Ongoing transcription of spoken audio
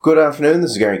Good afternoon,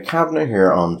 this is Gary Kavanagh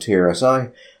here on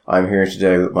TRSI. I'm here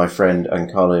today with my friend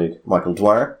and colleague Michael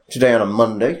Dwyer. Today on a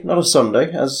Monday, not a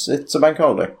Sunday, as it's a bank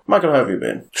holiday. Michael, how have you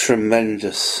been?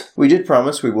 Tremendous. We did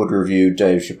promise we would review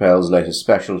Dave Chappelle's latest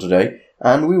special today,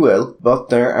 and we will, but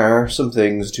there are some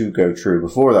things to go through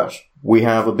before that. We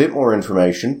have a bit more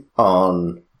information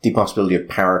on the possibility of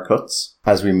power cuts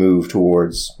as we move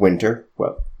towards winter.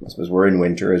 Well, I suppose we're in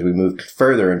winter as we move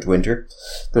further into winter.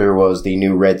 There was the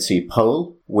new Red C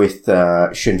poll with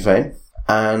Sinn Féin,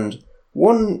 and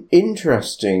one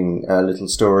interesting little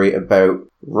story about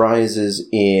rises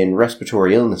in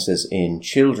respiratory illnesses in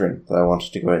children that I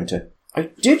wanted to go into.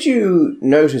 Did you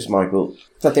notice, Michael,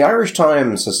 that the Irish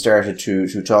Times has started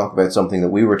to talk about something that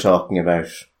we were talking about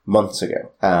months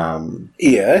ago?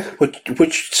 Yeah?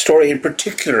 Which story in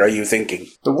particular are you thinking?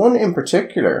 The one in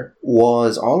particular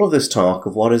was all of this talk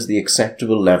of what is the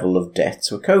acceptable level of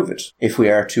deaths with COVID, if we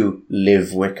are to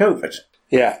live with COVID.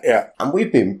 Yeah. And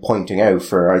we've been pointing out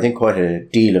for, I think, quite a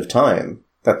deal of time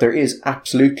that there is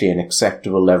absolutely an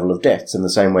acceptable level of deaths, in the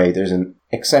same way there's an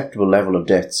acceptable level of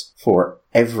deaths for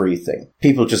everything.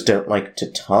 People just don't like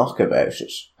to talk about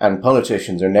it, and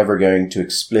politicians are never going to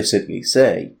explicitly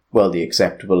say, well, the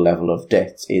acceptable level of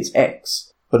deaths is X.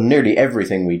 But nearly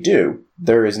everything we do,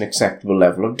 there is an acceptable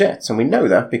level of deaths, and we know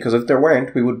that because if there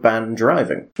weren't, we would ban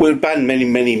driving. We'll ban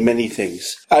many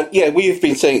things. And we've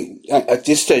been saying at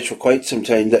this stage for quite some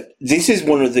time that this is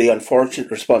one of the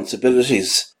unfortunate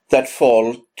responsibilities that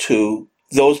fall to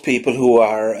those people who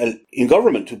are in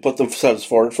government, who put themselves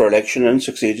forward for election and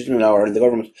succeeded and now are in the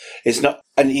government. It's not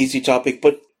an easy topic,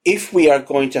 but if we are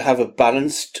going to have a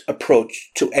balanced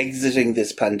approach to exiting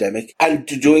this pandemic and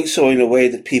to doing so in a way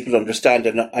that people understand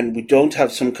and we don't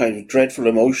have some kind of dreadful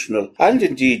emotional and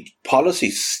indeed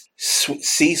policy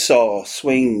seesaw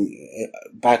swing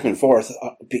back and forth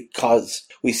because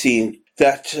we see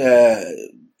that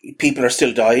people are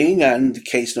still dying and the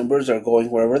case numbers are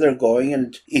going wherever they're going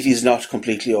and it is not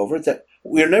completely over, that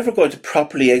we're never going to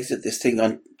properly exit this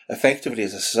thing effectively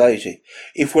as a society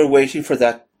if we're waiting for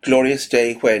that glorious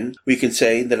day when we can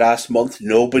say in the last month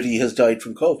nobody has died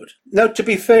from COVID. Now, to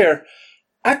be fair,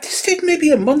 at this stage,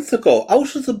 maybe a month ago,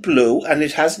 out of the blue, and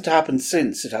it hasn't happened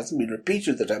since, it hasn't been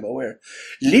repeated that I'm aware,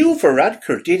 Leo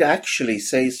Varadkar did actually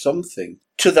say something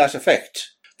to that effect,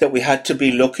 that we had to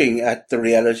be looking at the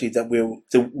reality that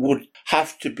there would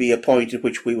have to be a point at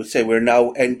which we would say we're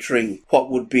now entering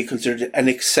what would be considered an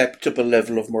acceptable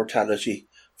level of mortality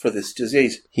for this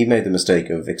disease. He made the mistake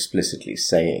of explicitly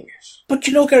saying it. But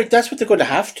Gary, that's what they're going to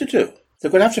have to do. They're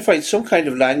going to have to find some kind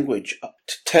of language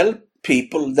to tell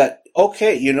people that,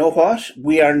 okay, you know what?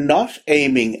 We are not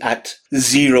aiming at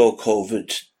zero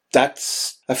COVID.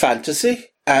 That's a fantasy.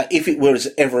 If it was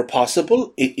ever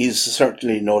possible, it is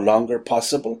certainly no longer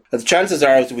possible. The chances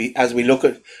are, as we look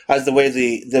at the way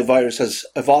the virus has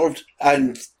evolved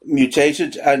and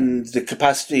mutated, and the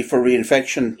capacity for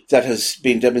reinfection that has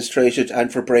been demonstrated,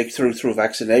 and for breakthrough through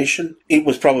vaccination, it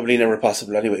was probably never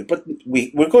possible anyway. But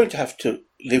we're going to have to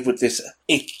live with this.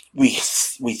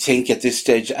 We think at this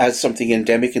stage as something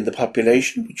endemic in the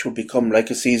population, which will become like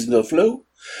a seasonal flu.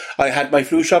 I had my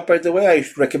flu shot, by the way. I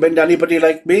recommend anybody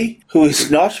like me who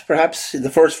is not perhaps in the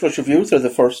first flush of youth or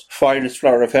the first finest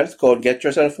flower of health, go and get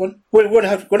yourself one. We're going to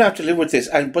have to live with this,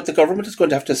 but the government is going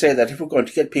to have to say that if we're going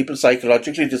to get people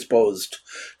psychologically disposed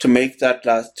to make that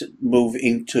last move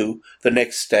into the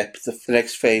next step, the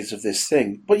next phase of this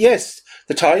thing. But yes,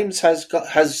 the Times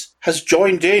has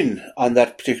joined in on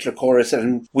that particular chorus,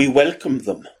 and we welcome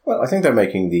them. Well, I think they're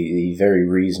making the very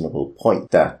reasonable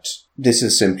point that this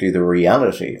is simply the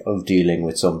reality of dealing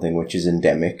with something which is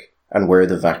endemic and where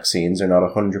the vaccines are not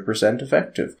 100%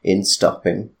 effective in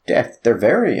stopping death. They're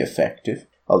very effective,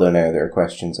 although now there are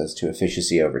questions as to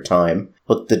efficacy over time.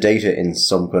 But the data in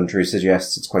some countries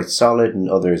suggests it's quite solid, and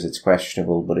others it's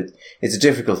questionable. But it's a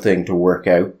difficult thing to work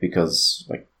out because,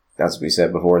 as we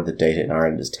said before, the data in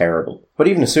Ireland is terrible. But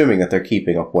even assuming that they're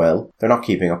keeping up well, they're not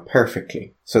keeping up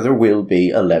perfectly. So there will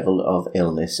be a level of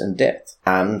illness and death.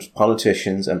 And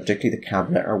politicians, and particularly the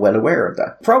cabinet, are well aware of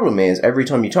that. The problem is, every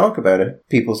time you talk about it,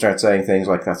 people start saying things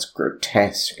like, that's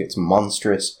grotesque, it's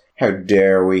monstrous, how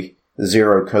dare we? The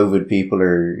zero COVID people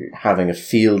are having a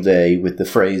field day with the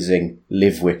phrasing,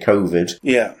 live with COVID.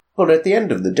 Yeah. But at the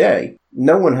end of the day,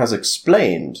 no one has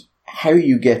explained how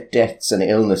you get deaths and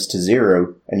illness to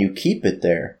zero and you keep it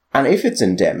there And if it's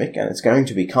endemic and it's going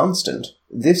to be constant,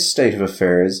 this state of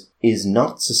affairs is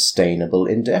not sustainable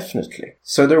indefinitely.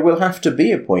 So there will have to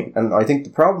be a point, and I think the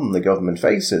problem the government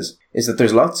faces is that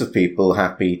there's lots of people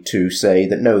happy to say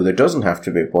that no, there doesn't have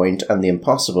to be a point, and the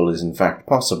impossible is in fact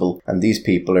possible, and these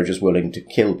people are just willing to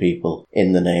kill people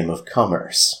in the name of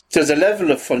commerce. There's a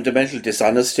level of fundamental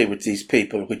dishonesty with these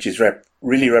people which is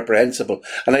really reprehensible,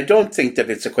 and I don't think that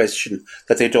it's a question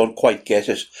that they don't quite get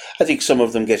it. I think some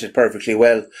of them get it perfectly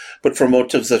well, but for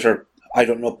motives that are, I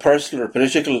don't know, personal or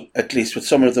political, at least with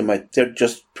some of them, they're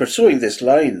just pursuing this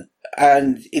line,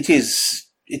 and it's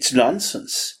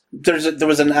nonsense. There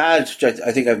was an ad, which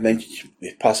I think I've mentioned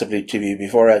possibly to you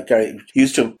before, Gary,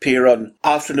 used to appear on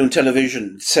afternoon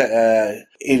television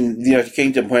in the United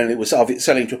Kingdom when it was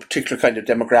selling to a particular kind of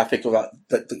demographic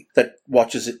that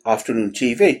watches afternoon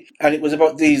TV. And it was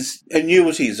about these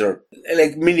annuities or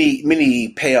like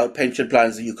mini payout pension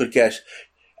plans that you could get,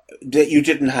 that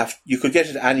you could get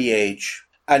at any age,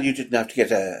 and you didn't have to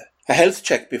get a health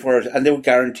check before it, and they would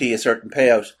guarantee a certain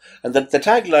payout. And the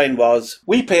tagline was,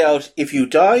 "We pay out if you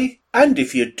die and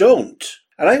if you don't."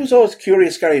 And I was always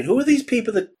curious, Gary, who are these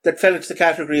people that fell into the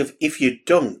category of if you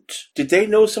don't? Did they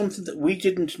know something that we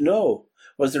didn't know?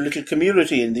 Was there a little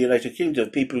community in the United Kingdom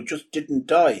of people who just didn't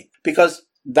die? Because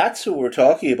that's who we're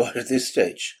talking about at this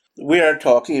stage. We are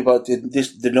talking about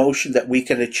the notion that we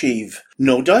can achieve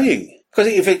no dying. Because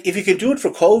if you can do it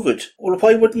for COVID, well,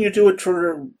 why wouldn't you do it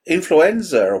for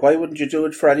influenza? Or why wouldn't you do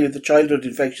it for any of the childhood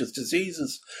infectious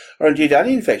diseases? Or indeed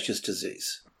any infectious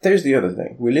disease? There's the other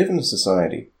thing. We live in a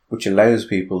society which allows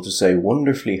people to say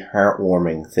wonderfully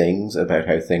heartwarming things about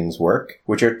how things work,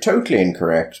 which are totally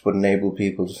incorrect, but enable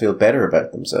people to feel better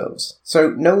about themselves.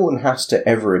 So no one has to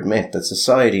ever admit that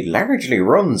society largely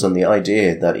runs on the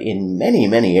idea that in many,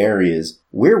 many areas,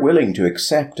 we're willing to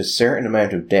accept a certain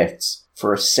amount of deaths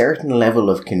for a certain level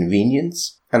of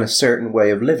convenience and a certain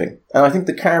way of living. And I think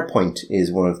the car point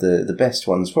is one of the best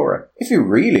ones for it. If you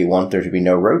really want there to be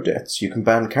no road deaths, you can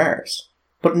ban cars.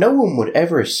 But no one would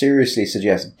ever seriously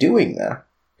suggest doing that,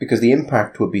 because the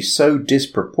impact would be so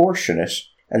disproportionate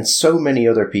and so many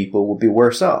other people would be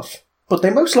worse off. But they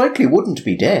most likely wouldn't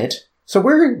be dead. So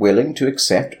we're willing to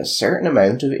accept a certain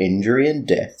amount of injury and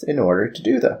death in order to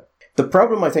do that. The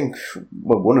problem, I think,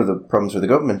 well, one of the problems for the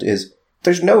government is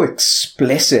there's no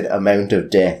explicit amount of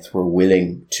death we're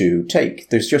willing to take.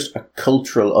 There's just a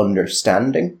cultural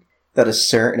understanding that a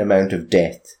certain amount of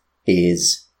death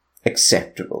is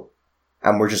acceptable.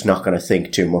 And we're just not going to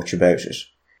think too much about it.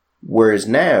 Whereas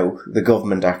now, the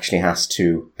government actually has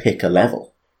to pick a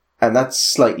level. And that's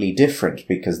slightly different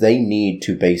because they need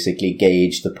to basically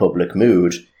gauge the public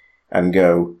mood and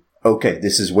go, okay,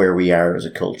 this is where we are as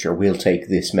a culture. We'll take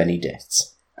this many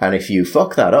deaths. And if you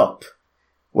fuck that up,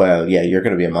 well, yeah, you're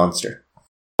going to be a monster.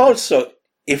 Also,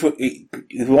 if we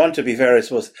want to be fair, I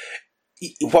suppose,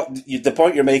 the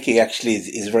point you're making actually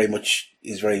is very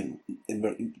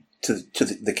to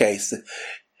the case.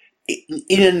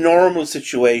 In a normal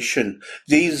situation,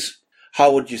 these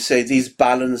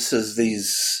balances,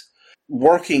 these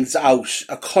workings out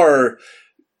occur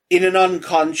in an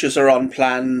unconscious or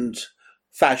unplanned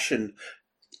fashion.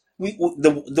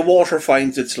 The water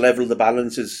finds its level, the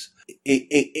balance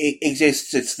it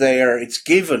exists, it's there, it's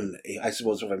given, I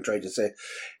suppose what I'm trying to say.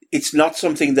 It's not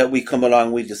something that we come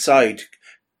along, we decide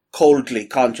coldly,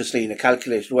 consciously, in a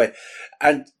calculated way.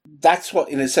 And that's what,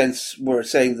 in a sense, we're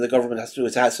saying the government has to do,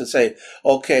 is it has to say,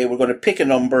 okay, we're going to pick a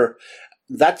number,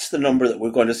 that's the number that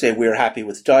we're going to say we're happy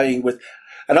with dying with.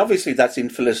 And obviously that's in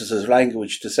Felicitas'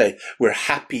 language to say we're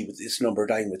happy with this number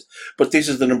dying with, but this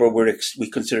is the number we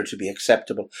consider to be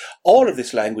acceptable. All of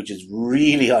this language is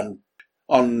really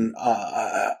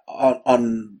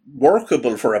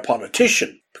unworkable for a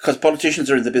politician, because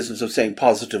politicians are in the business of saying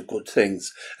positive, good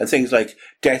things, and things like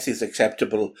death is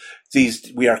acceptable.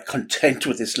 We are content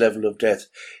with this level of death.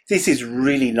 This is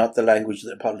really not the language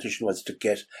that a politician wants to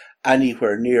get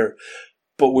anywhere near.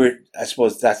 But I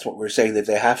suppose that's what we're saying, that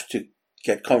they have to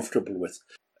get comfortable with.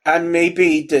 And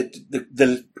maybe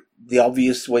the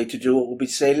obvious way to do it would be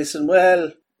to say, listen,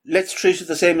 well, let's treat it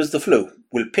the same as the flu.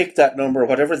 We'll pick that number,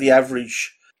 whatever the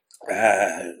average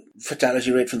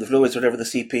fatality rate from the flu is, whatever the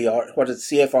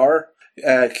CFR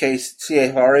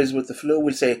CFR is with the flu.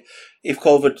 We'll say if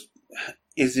COVID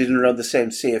is in around the same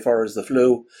CFR as the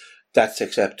flu, that's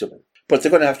acceptable. But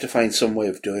they're going to have to find some way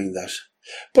of doing that.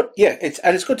 But yeah,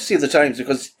 it's good to see the Times,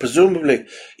 because presumably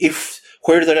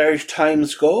where the Irish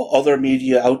Times go, other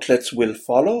media outlets will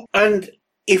follow. And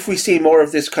if we see more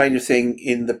of this kind of thing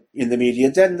in the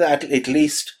media, then that at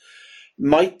least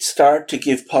might start to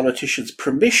give politicians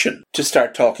permission to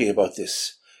start talking about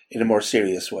this in a more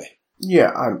serious way.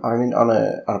 Yeah, I mean, on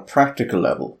a practical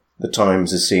level, the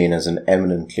Times is seen as an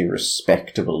eminently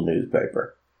respectable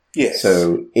newspaper. Yes.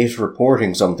 So if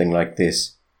reporting something like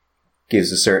this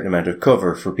gives a certain amount of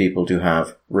cover for people to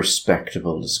have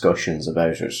respectable discussions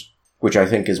about it, which I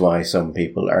think is why some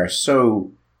people are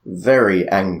so very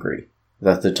angry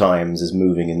that the Times is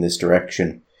moving in this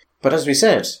direction. But as we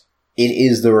said, it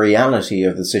is the reality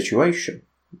of the situation.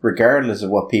 Regardless of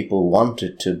what people want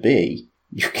it to be,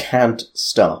 you can't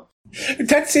stop.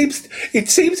 It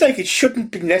seems like it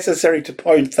shouldn't be necessary to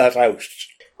point that out.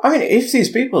 I mean, if these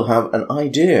people have an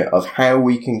idea of how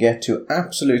we can get to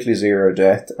absolutely zero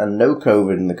death and no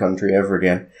COVID in the country ever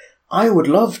again, I would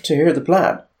love to hear the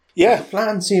plan. Yeah. The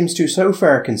plan seems to so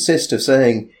far consist of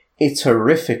saying it's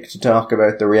horrific to talk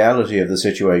about the reality of the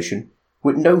situation,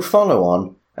 with no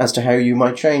follow-on as to how you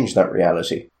might change that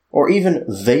reality. Or even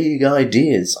vague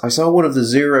ideas. I saw one of the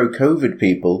zero COVID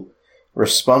people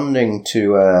responding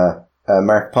to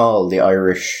Mark Paul, the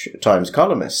Irish Times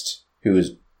columnist, who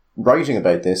was writing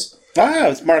about this.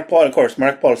 It's Mark Paul, of course.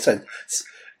 Mark Paul said,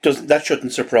 that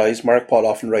shouldn't surprise. Mark Paul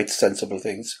often writes sensible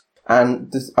things.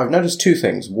 And I've noticed two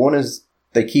things. One is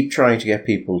they keep trying to get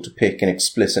people to pick an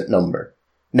explicit number,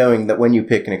 knowing that when you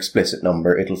pick an explicit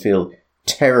number, it'll feel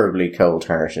terribly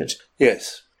cold-hearted.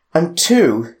 Yes. And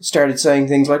two, started saying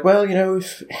things like, well, you know,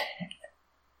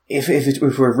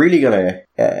 if we're really going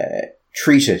to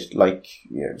treat it like,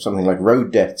 you know, something like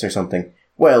road deaths or something,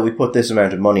 well, we put this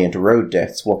amount of money into road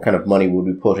deaths. What kind of money would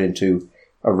we put into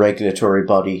a regulatory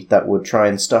body that would try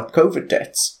and stop COVID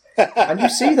deaths? And you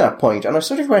see that point, and I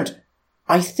sort of went,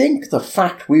 I think the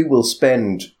fact we will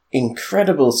spend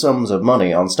incredible sums of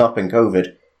money on stopping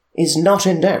COVID is not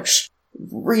in doubt.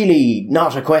 Really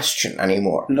not a question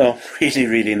anymore. No, really,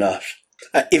 really not.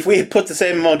 If we had put the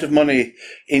same amount of money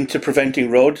into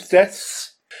preventing road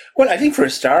deaths, well, I think for a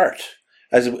start,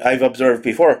 as I've observed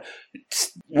before,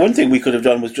 one thing we could have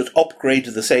done was just upgrade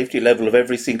the safety level of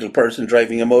every single person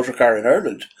driving a motor car in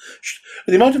Ireland.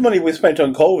 With the amount of money we spent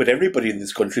on COVID, everybody in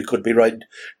this country could be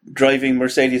driving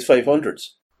Mercedes 500s.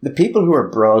 The people who are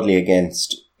broadly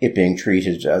against it being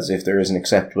treated as if there is an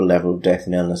acceptable level of death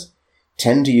and illness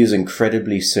tend to use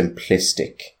incredibly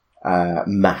simplistic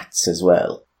maths as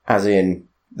well. As in,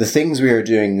 the things we are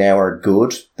doing now are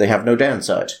good, they have no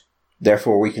downside.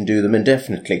 Therefore we can do them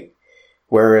indefinitely.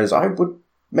 Whereas I would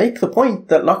make the point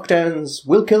that lockdowns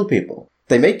will kill people.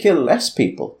 They may kill less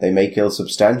people, they may kill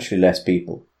substantially less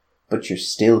people, but you're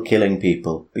still killing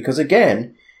people. Because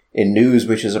again, in news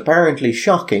which is apparently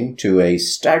shocking to a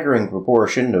staggering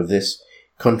proportion of this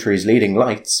country's leading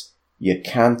lights, you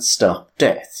can't stop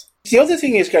death. The other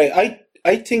thing is, Gary,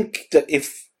 I think that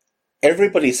if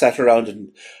everybody sat around and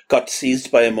got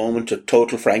seized by a moment of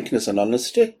total frankness and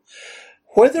honesty,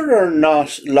 whether or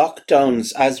not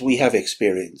lockdowns as we have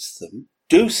experienced them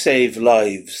do save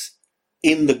lives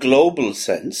in the global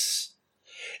sense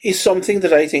is something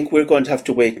that I think we're going to have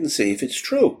to wait and see if it's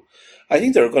true. I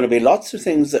think there are going to be lots of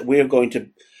things that we're going to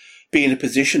be in a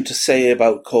position to say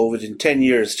about COVID in 10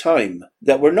 years' time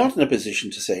that we're not in a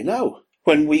position to say now.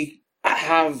 When we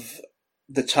have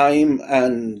the time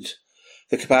and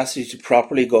the capacity to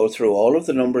properly go through all of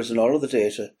the numbers and all of the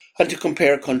data and to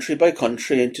compare country by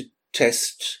country and to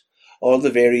test all the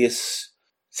various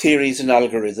theories and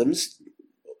algorithms,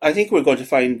 I think we're going to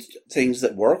find things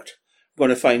that worked. We're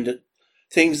going to find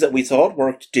things that we thought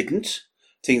worked didn't,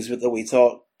 things that we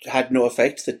thought had no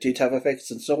effect that did have effects,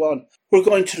 and so on. We're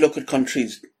going to look at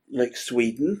countries like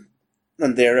Sweden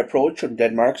and their approach, and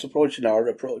Denmark's approach, and our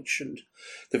approach, and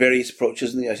the various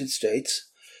approaches in the United States.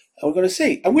 And we're going to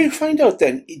see. And we'll find out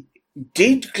then,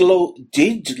 did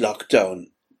lockdown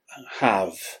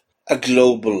have a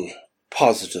global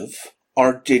positive,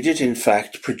 or did it in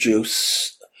fact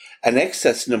produce an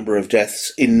excess number of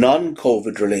deaths in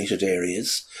non-COVID related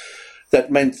areas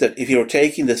that meant that if you were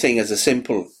taking the thing as a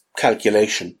simple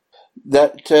calculation,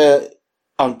 that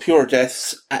on pure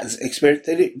deaths as experienced,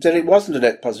 that it wasn't a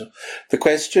net positive. The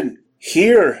question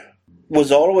here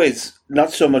was always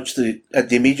not so much the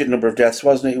immediate number of deaths,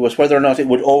 wasn't it? It was whether or not it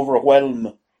would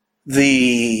overwhelm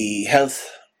the health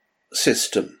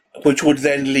system, which would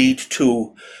then lead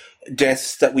to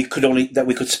deaths that we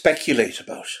could speculate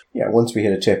about. Yeah, once we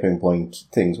hit a tipping point,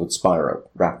 things would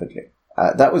spiral rapidly.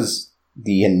 That was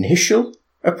the initial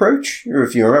approach.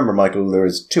 If you remember, Michael, there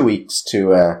was 2 weeks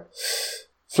to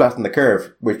flatten the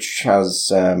curve, which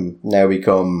has now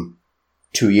become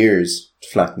 2 years to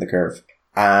flatten the curve.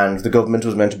 And the government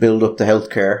was meant to build up the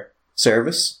healthcare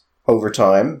service over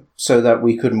time so that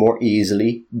we could more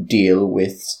easily deal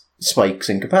with spikes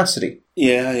in capacity.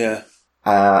 Yeah.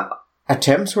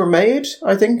 Attempts were made,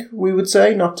 I think we would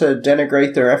say, not to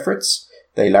denigrate their efforts.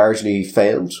 They largely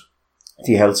failed.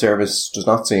 The health service does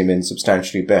not seem in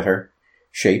substantially better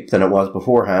shape than it was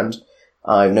beforehand.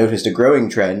 I've noticed a growing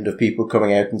trend of people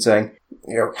coming out and saying,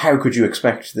 how could you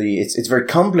expect it's very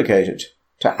complicated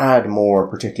to add more,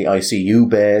 particularly ICU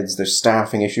beds, there's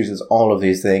staffing issues, there's all of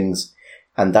these things,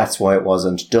 and that's why it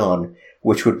wasn't done,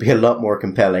 which would be a lot more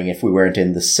compelling if we weren't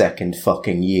in the second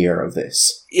fucking year of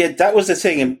this. Yeah, that was the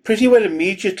thing, and pretty well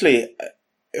immediately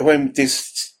when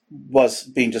this was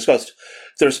being discussed,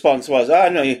 the response was,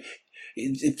 no,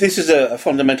 this is a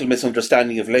fundamental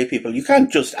misunderstanding of lay people. You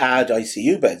can't just add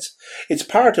ICU beds. It's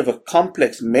part of a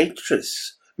complex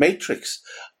matrix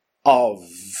of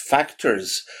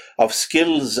factors, of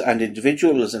skills and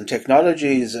individuals and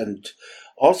technologies and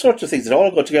all sorts of things that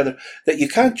all go together that you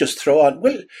can't just throw on.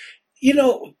 Well,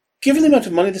 given the amount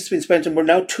of money that's been spent, and we're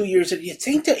now 2 years in, you'd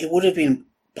think that it would have been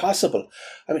possible.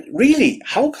 I mean, really,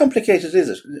 how complicated is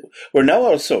it? We're now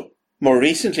also more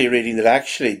recently reading that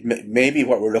actually maybe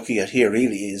what we're looking at here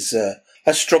really is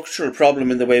a structural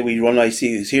problem in the way we run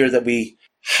ICUs here, that we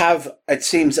have, it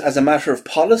seems, as a matter of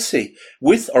policy,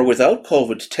 with or without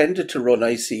COVID, tended to run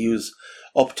ICUs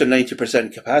up to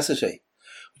 90% capacity,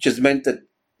 which has meant that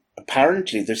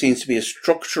apparently there seems to be a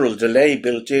structural delay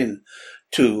built in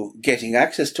to getting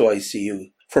access to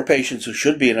ICU for patients who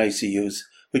should be in ICUs,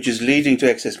 which is leading to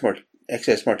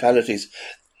excess mortalities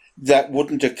that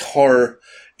wouldn't occur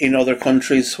in other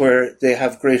countries where they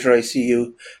have greater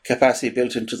ICU capacity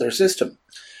built into their system.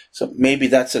 So maybe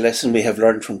that's a lesson we have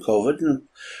learned from COVID, and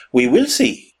we will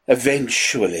see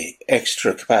eventually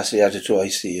extra capacity added to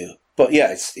ICU. But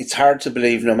yeah, it's hard to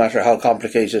believe, no matter how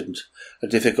complicated and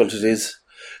difficult it is,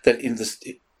 that in this,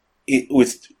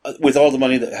 with all the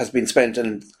money that has been spent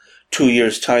in 2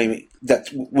 years' time, that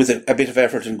with a bit of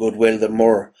effort and goodwill,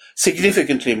 that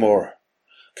significantly more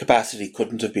capacity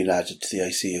couldn't have been added to the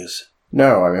ICUs.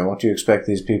 No, I mean, what do you expect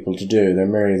these people to do? They're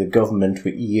merely the government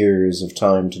with years of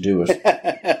time to do it.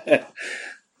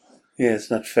 Yeah,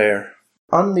 it's not fair.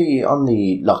 On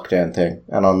the lockdown thing,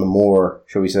 and on the more,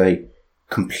 shall we say,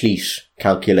 complete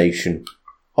calculation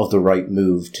of the right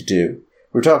move to do.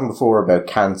 We were talking before about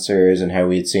cancers and how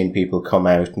we had seen people come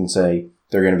out and say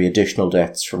there are going to be additional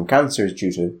deaths from cancers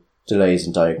due to delays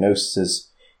in diagnoses.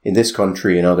 In this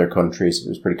country, in other countries, it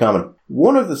was pretty common.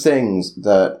 One of the things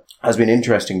that has been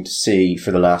interesting to see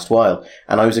for the last while,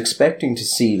 and I was expecting to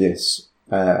see this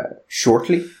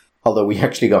shortly, although we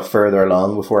actually got further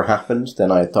along before it happened than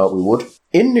I thought we would.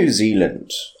 In New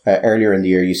Zealand, earlier in the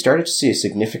year, you started to see a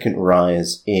significant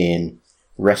rise in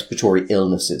respiratory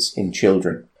illnesses in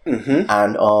children. Mm-hmm.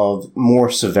 And of more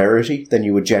severity than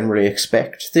you would generally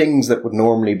expect. Things that would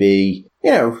normally be,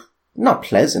 not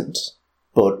pleasant,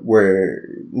 but were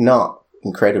not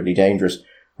incredibly dangerous,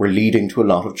 were leading to a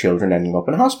lot of children ending up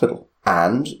in hospital.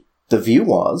 And the view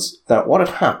was that what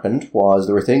had happened was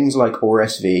there were things like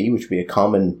RSV, which would be a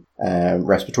common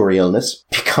respiratory illness.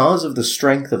 Because of the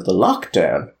strength of the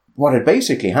lockdown, what had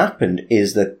basically happened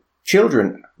is that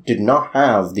children did not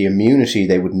have the immunity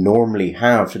they would normally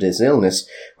have to this illness,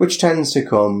 which tends to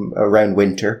come around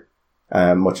winter,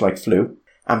 much like flu.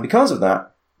 And because of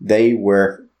that, they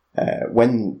were,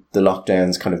 when the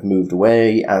lockdowns kind of moved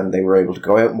away and they were able to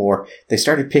go out more, they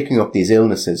started picking up these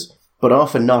illnesses, but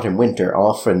often not in winter,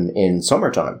 often in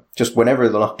summertime, just whenever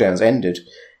the lockdowns ended.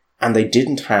 And they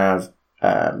didn't have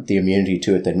the immunity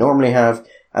to it they normally have,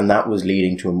 and that was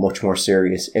leading to a much more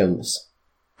serious illness.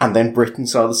 And then Britain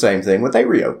saw the same thing when they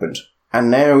reopened.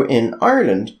 And now in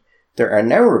Ireland, there are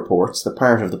now reports that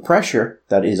part of the pressure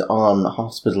that is on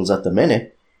hospitals at the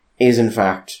minute is in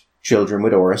fact children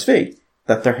with RSV.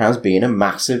 That there has been a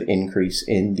massive increase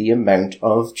in the amount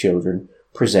of children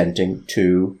presenting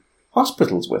to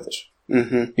hospitals with it.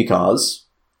 Mm-hmm. Because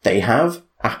they have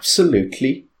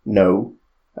absolutely no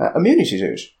immunity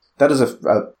to it. That is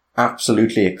a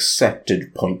absolutely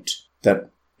accepted point, that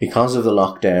because of the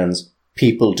lockdowns,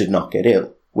 people did not get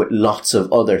ill with lots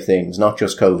of other things, not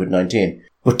just COVID-19,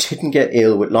 but didn't get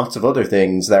ill with lots of other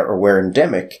things that were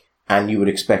endemic and you would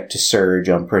expect to surge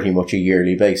on pretty much a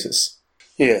yearly basis.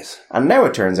 Yes. And now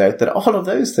it turns out that all of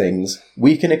those things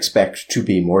we can expect to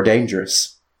be more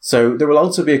dangerous. So there will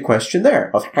also be a question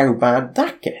there of how bad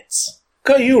that gets.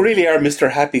 God, you really are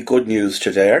Mr. Happy Good News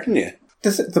today, aren't you?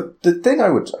 The thing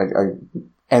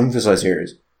I emphasise here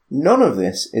is none of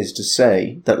this is to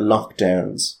say that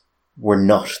lockdowns were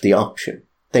not the option.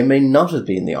 They may not have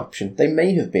been the option. They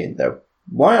may have been, though.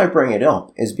 Why I bring it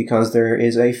up is because there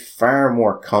is a far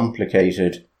more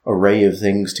complicated array of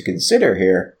things to consider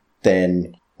here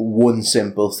than one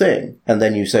simple thing. And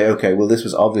then you say, okay, well, this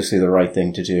was obviously the right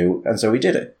thing to do, and so we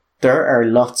did it. There are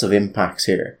lots of impacts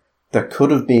here that could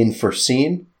have been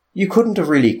foreseen. You couldn't have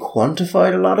really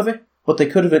quantified a lot of it, but they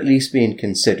could have at least been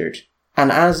considered.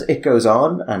 And as it goes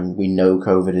on, and we know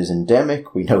COVID is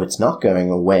endemic, we know it's not going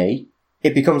away,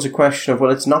 it becomes a question of, well,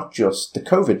 it's not just the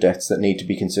COVID deaths that need to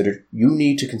be considered. You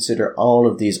need to consider all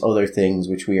of these other things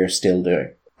which we are still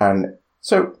doing. And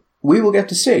so we will get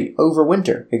to see over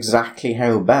winter exactly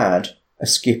how bad a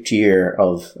skipped year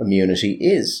of immunity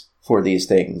is for these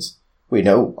things. We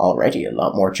know already a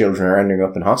lot more children are ending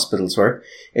up in hospitals where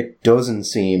it doesn't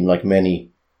seem like many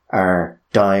are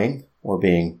dying or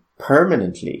being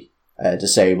permanently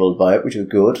disabled by it, which is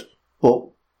good, but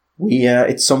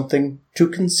it's something to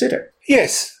consider.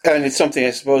 Yes, and it's something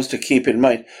I suppose to keep in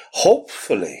mind.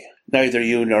 Hopefully, neither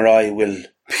you nor I will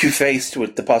be faced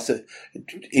with the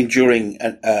enduring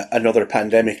another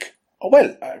pandemic.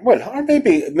 Well, or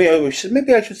maybe I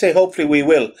should say hopefully we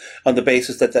will, on the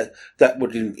basis that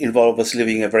would involve us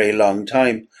living a very long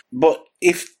time. But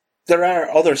if there are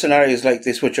other scenarios like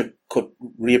this which could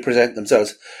represent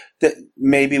themselves, that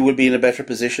maybe we'll be in a better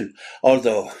position.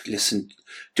 Although, listen,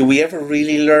 do we ever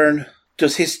really learn?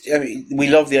 We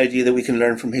love the idea that we can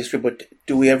learn from history, but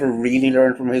do we ever really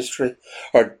learn from history?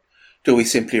 Or do we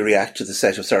simply react to the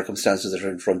set of circumstances that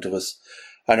are in front of us,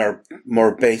 and our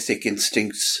more basic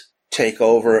instincts take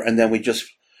over, and then we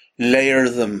just layer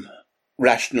them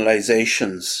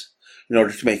rationalizations in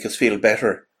order to make us feel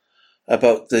better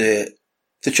about the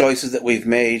choices that we've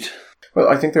made? Well,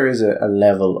 I think there is a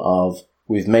level of,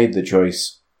 we've made the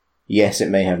choice, yes, it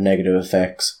may have negative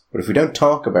effects, but if we don't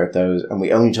talk about those and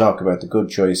we only talk about the good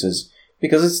choices,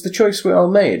 because it's the choice we all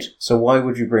made, so why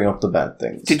would you bring up the bad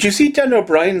things? Did you see Dan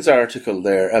O'Brien's article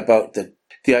there about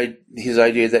his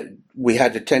idea that we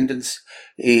had a tendency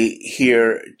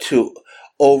here to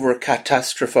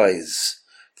over-catastrophize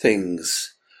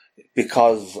things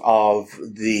because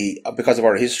of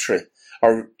our history,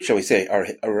 or shall we say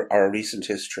our recent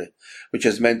history, which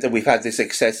has meant that we've had this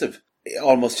excessive,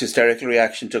 almost hysterical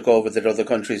reaction took over that other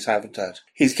countries haven't had.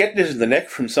 He's getting it in the neck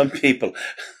from some people.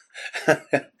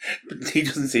 But he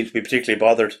doesn't seem to be particularly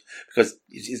bothered because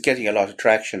he's getting a lot of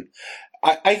traction.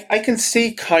 I can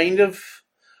see kind of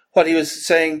what he was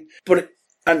saying,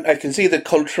 and I can see that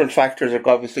cultural factors are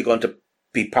obviously going to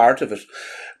be part of it.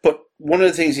 But one of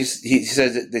the things he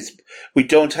says that we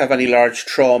don't have any large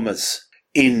traumas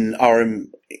in our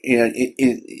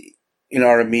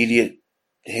immediate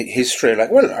history.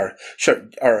 Like, well,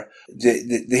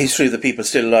 the history of the people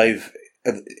still alive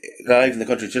in the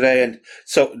country today, and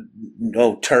so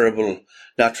no terrible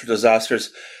natural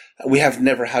disasters. We have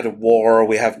never had a war.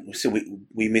 We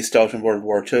missed out in World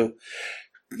War II.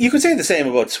 You could say the same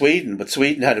about Sweden, but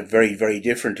Sweden had a very, very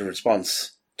different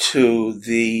response to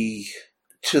the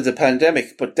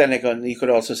pandemic. But then again, you could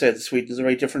also say that Sweden has a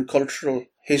very different cultural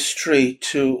history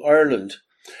to Ireland.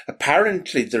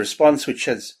 Apparently, the response, which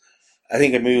has, I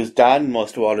think, amused Dan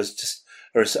most of all, is just,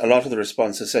 or a lot of the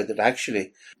responses said that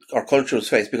actually our culture was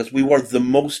faced because we were the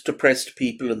most oppressed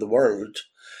people in the world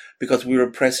because we were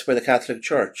oppressed by the Catholic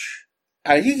Church.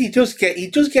 And I think he does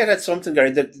get at something, Gary,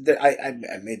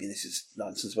 that maybe this is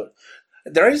nonsense, but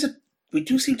we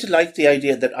do seem to like the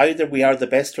idea that either we are the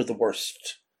best or the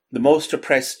worst, the most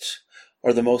oppressed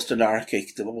or the most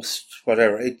anarchic, the most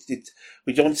whatever.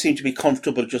 We don't seem to be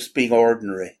comfortable just being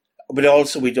ordinary. But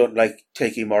also we don't like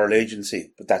taking moral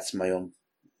agency, but that's my own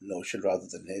notion rather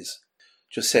than his.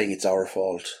 Just saying it's our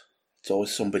fault. It's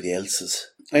always somebody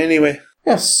else's. Anyway.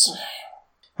 Yes.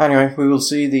 Anyway, we will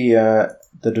see the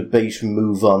debate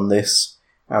move on this,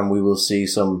 and we will see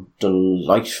some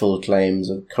delightful claims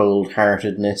of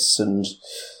cold-heartedness and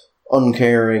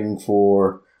uncaring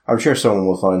for... I'm sure someone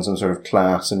will find some sort of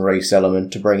class and race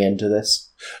element to bring into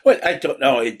this. Well, I don't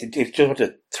know. If you just want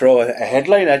to throw a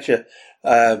headline at you,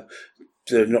 the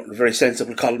very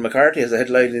sensible Colin McCarthy has a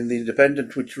headline in The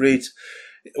Independent which reads,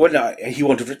 well, no, he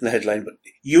won't have written the headline, but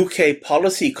UK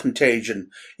policy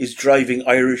contagion is driving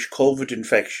Irish COVID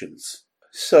infections.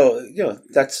 So,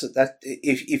 that's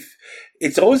if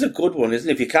it's always a good one, isn't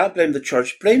it? If you can't blame the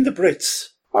church, blame the Brits.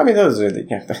 I mean,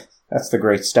 that's the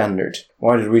great standard.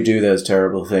 Why did we do those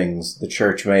terrible things? The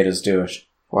church made us do it.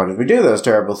 Why did we do those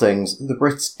terrible things? The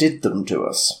Brits did them to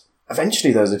us.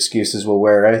 Eventually those excuses will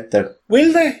wear out, though.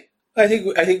 Will they? I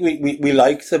think we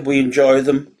like them. We enjoy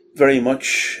them very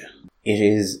much. It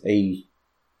is a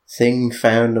thing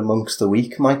found amongst the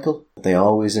weak, Michael. They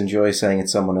always enjoy saying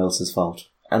it's someone else's fault.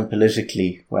 And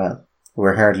politically, well,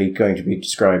 we're hardly going to be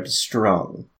described as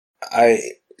strong.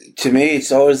 To me,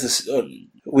 it's always this.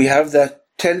 We have that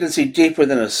tendency deep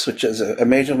within us, which, as a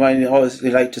mate of mine always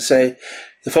like to say,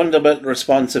 the fundamental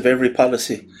response of every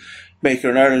policy maker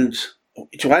in Ireland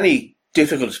to any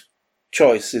difficult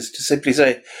choice is to simply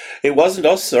say, "It wasn't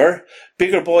us, sir.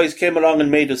 Bigger boys came along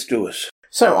and made us do it."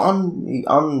 So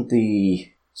on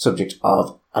the subject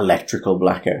of electrical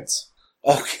blackouts.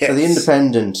 Oh, yes. So the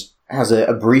Independent has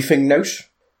a briefing note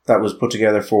that was put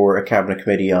together for a cabinet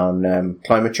committee on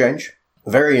climate change.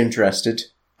 Very interested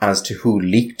as to who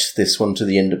leaked this one to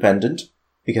the Independent,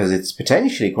 because it's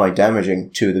potentially quite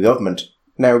damaging to the government.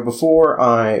 Now, before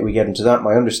we get into that,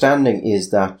 my understanding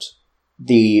is that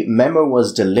the memo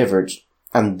was delivered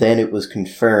and then it was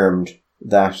confirmed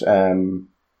that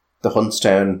the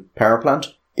Huntstown power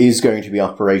plant is going to be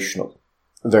operational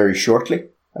very shortly.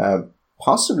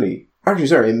 Possibly. Actually,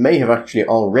 sorry, it may have actually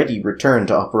already returned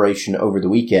to operation over the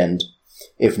weekend.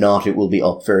 If not, it will be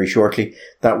up very shortly.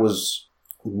 That was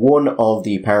one of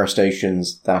the power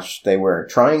stations that they were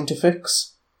trying to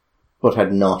fix, but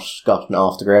had not gotten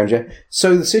off the ground yet.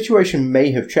 So the situation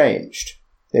may have changed.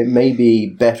 It may be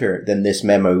better than this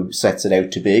memo sets it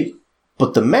out to be,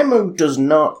 but the memo does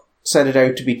not set it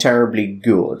out to be terribly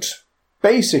good.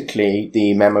 Basically,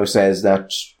 the memo says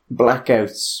that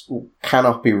blackouts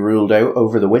cannot be ruled out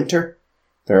over the winter.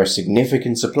 There are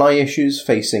significant supply issues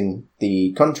facing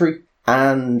the country,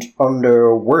 and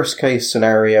under worst case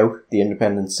scenario, the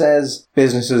Independent says,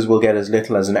 businesses will get as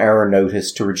little as an hour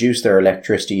notice to reduce their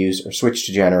electricity use or switch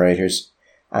to generators,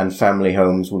 and family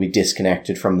homes will be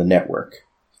disconnected from the network.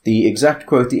 The exact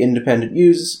quote the Independent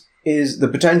uses is, the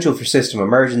potential for system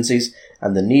emergencies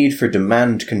and the need for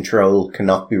demand control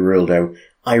cannot be ruled out.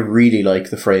 I really like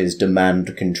the phrase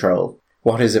demand control.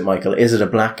 What is it, Michael? Is it a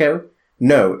blackout?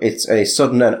 No, it's a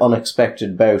sudden and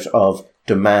unexpected bout of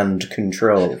demand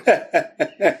control.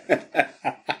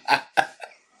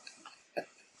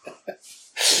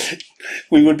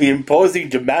 We will be imposing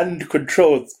demand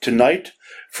control tonight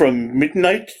from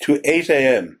midnight to 8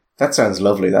 a.m. That sounds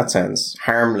lovely. That sounds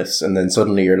harmless, and then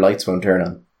suddenly your lights won't turn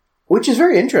on. Which is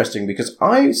very interesting, because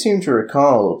I seem to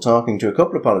recall talking to a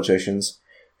couple of politicians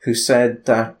who said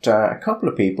that a couple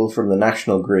of people from the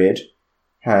National Grid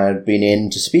had been in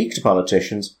to speak to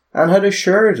politicians and had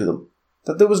assured them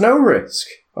that there was no risk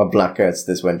of blackouts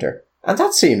this winter. And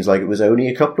that seems like it was only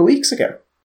a couple of weeks ago.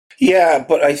 Yeah,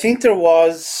 but I think there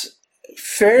was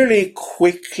fairly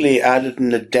quickly added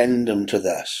an addendum to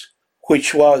that,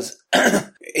 which was,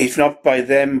 if not by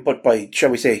them, but by,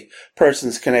 shall we say,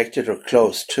 persons connected or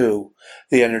close to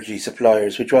the energy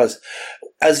suppliers, which was,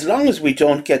 as long as we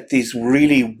don't get these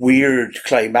really weird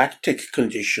climatic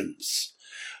conditions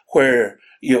where,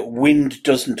 wind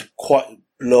doesn't quite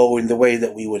blow in the way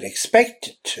that we would expect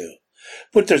it to,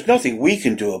 but there's nothing we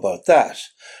can do about that.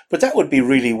 But that would be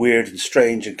really weird and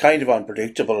strange and kind of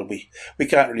unpredictable. We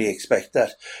can't really expect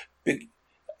that.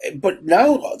 But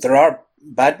now there are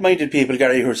bad-minded people,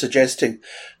 Gary, who are suggesting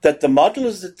that the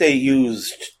models that they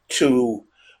used to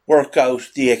work out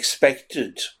the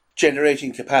expected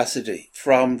generating capacity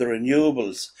from the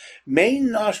renewables may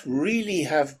not really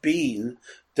have been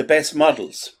the best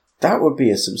models. That would be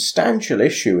a substantial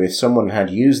issue if someone had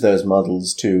used those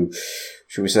models to,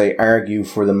 should we say, argue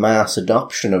for the mass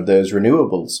adoption of those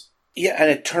renewables. Yeah, and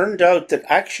it turned out that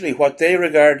actually what they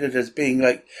regarded as being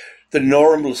like the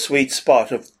normal sweet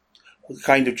spot of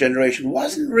kind of generation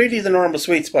wasn't really the normal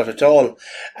sweet spot at all.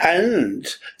 And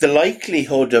the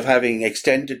likelihood of having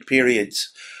extended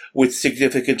periods with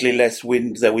significantly less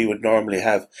wind than we would normally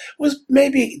have was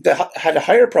maybe had a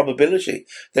higher probability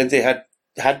than they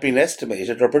had been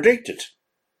estimated or predicted.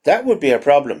 That would be a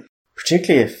problem.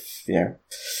 Particularly if,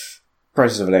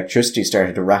 prices of electricity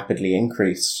started to rapidly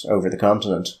increase over the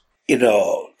continent.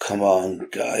 Come on,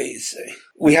 guys.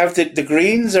 We have the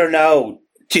Greens are now.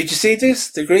 Did you see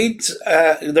this? The Greens,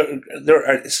 there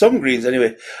are some Greens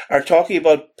anyway, are talking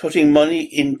about putting money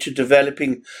into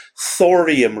developing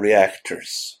thorium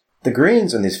reactors. The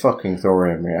Greens and these fucking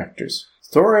thorium reactors.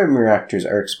 Thorium reactors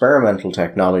are experimental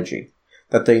technology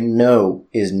that they know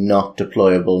is not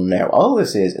deployable now. All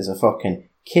this is a fucking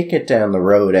kick it down the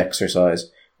road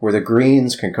exercise where the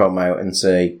Greens can come out and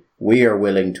say, we are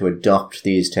willing to adopt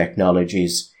these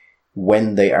technologies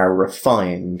when they are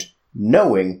refined,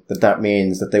 knowing that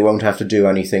means that they won't have to do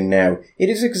anything now. It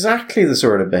is exactly the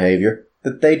sort of behaviour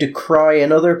that they decry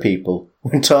in other people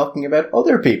when talking about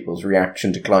other people's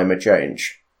reaction to climate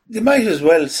change. They might as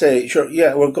well say, sure,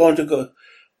 yeah, we're going to go.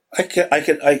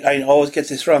 I always get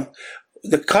this wrong.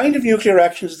 The kind of nuclear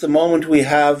reactions at the moment we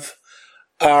have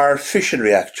are fission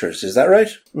reactors, is that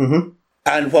right? Mm-hmm.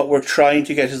 And what we're trying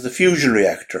to get is the fusion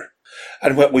reactor.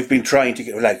 And what we've been trying to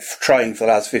get, trying for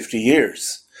the last 50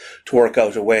 years to work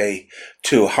out a way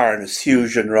to harness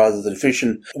fusion rather than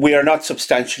fission. We are not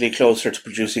substantially closer to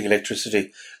producing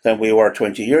electricity than we were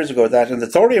 20 years ago. And the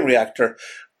thorium reactor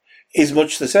is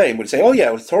much the same. We'd say, oh yeah,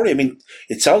 well, thorium,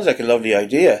 it sounds like a lovely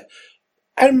idea.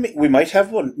 And we might have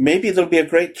one. Maybe there'll be a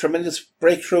great, tremendous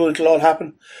breakthrough. It'll all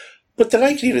happen. But the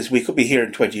likelihood is we could be here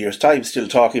in 20 years' time still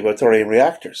talking about thorium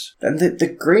reactors. And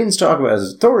the Greens talk about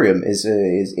as thorium is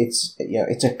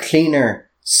it's a cleaner,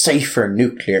 safer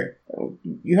nuclear.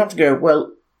 You have to go,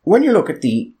 well, when you look at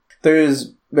there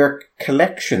are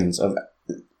collections of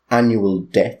annual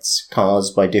deaths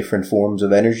caused by different forms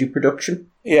of energy production.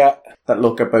 Yeah. That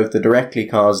look at both the directly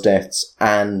caused deaths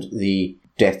and the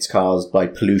deaths caused by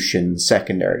pollution,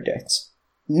 secondary deaths.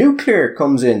 Nuclear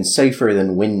comes in safer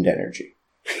than wind energy.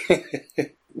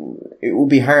 It will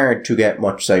be hard to get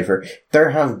much safer.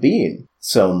 There have been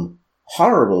some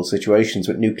horrible situations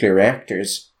with nuclear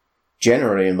reactors,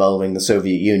 generally involving the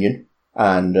Soviet Union,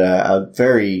 and a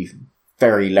very,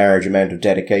 very large amount of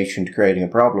dedication to creating a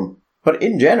problem. But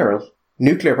in general,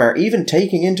 nuclear power, even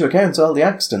taking into account all the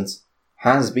accidents,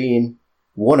 has been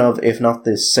one of, if not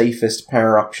the safest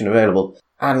power option available.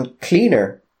 And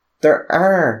cleaner, there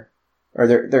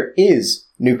is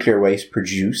nuclear waste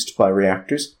produced by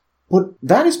reactors, but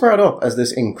that is brought up as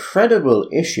this incredible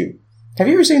issue. Have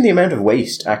you ever seen the amount of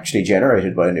waste actually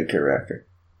generated by a nuclear reactor?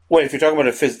 Well, if you're talking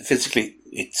about it physically,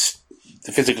 it's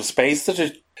the physical space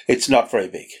it's not very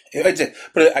big. But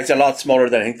it's a lot smaller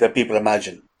than I think that people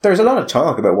imagine. There's a lot of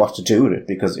talk about what to do with it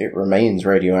because it remains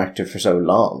radioactive for so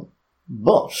long.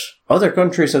 But other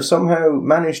countries have somehow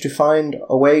managed to find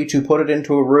a way to put it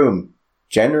into a room.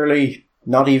 Generally,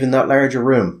 not even that large a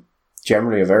room.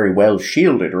 Generally a very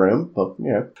well-shielded room, but,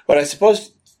 Well, I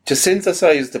suppose to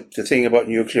synthesize the thing about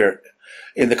nuclear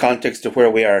in the context of where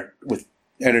we are with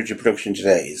energy production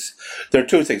today is there are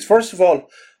two things. First of all,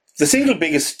 the single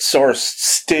biggest source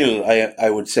still,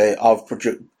 I would say, of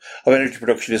energy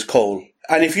production is coal.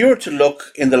 And if you were to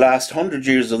look in the last 100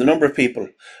 years of the number of people,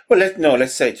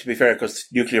 let's say, to be fair, because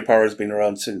nuclear power has been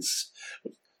around since,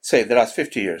 say, the last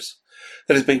 50 years,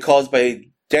 that has been caused by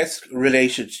deaths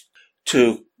related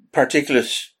to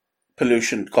particulate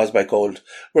pollution caused by coal.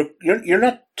 You're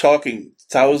not talking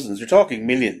thousands, you're talking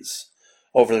millions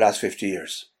over the last 50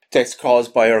 years. Deaths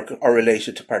caused by or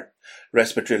related to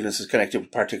respiratory illnesses connected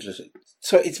with particulate.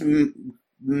 So it's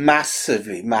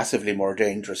massively, massively more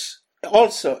dangerous.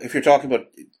 Also, if you're talking about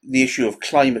the issue of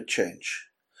climate change,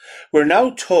 we're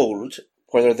now told,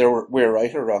 whether we're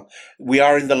right or wrong, we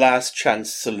are in the last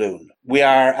chance saloon. We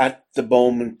are at the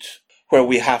moment where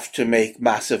we have to make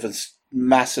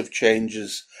massive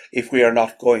changes if we are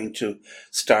not going to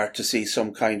start to see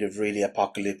some kind of really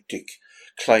apocalyptic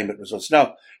climate results.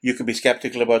 Now, you can be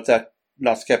skeptical about that,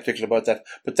 not skeptical about that,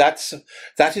 but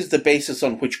that is the basis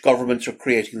on which governments are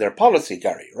creating their policy,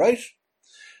 Gary, right?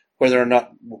 Whether or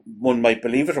not one might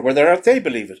believe it or whether or not they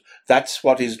believe it. That's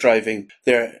what is driving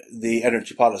the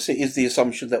energy policy, is the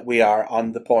assumption that we are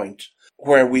on the point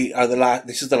where we are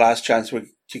this is the last chance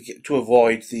to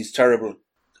avoid these terrible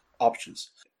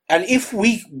options. And if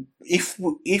we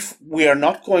are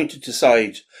not going to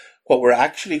decide what we're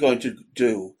actually going to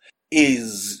do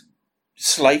is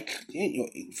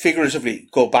slightly, figuratively,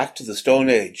 go back to the Stone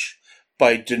Age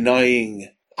by denying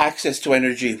access to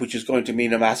energy, which is going to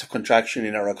mean a massive contraction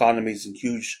in our economies and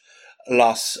huge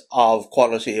loss of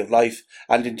quality of life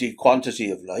and indeed quantity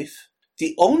of life,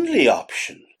 the only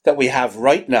option that we have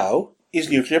right now is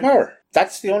nuclear power.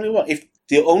 That's the only one. If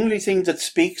the only thing that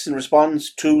speaks and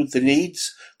responds to the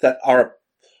needs that our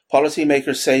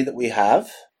policymakers say that we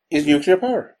have is nuclear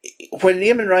power. When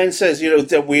Eamon Ryan says,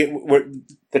 that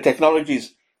the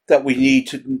technologies that we need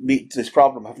to meet this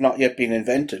problem have not yet been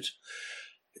invented,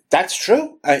 that's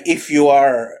true. If you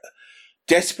are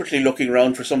desperately looking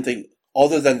around for something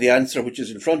other than the answer which is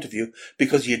in front of you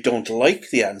because you don't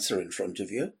like the answer in front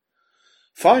of you,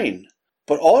 fine.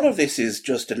 But all of this is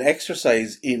just an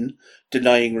exercise in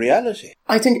denying reality.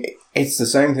 I think it's the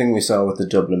same thing we saw with the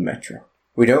Dublin Metro.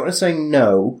 We don't want to say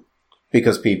no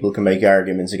because people can make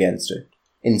arguments against it.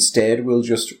 Instead, we'll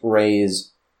just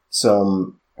raise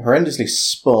some horrendously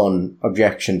spun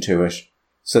objection to it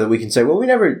so that we can say, well, we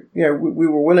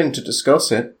were willing to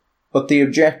discuss it, but the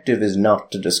objective is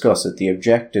not to discuss it. The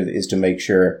objective is to make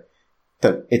sure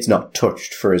that it's not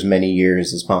touched for as many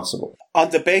years as possible. On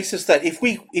the basis that if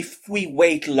we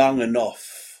wait long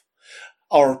enough,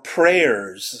 our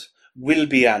prayers will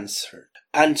be answered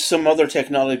and some other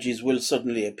technologies will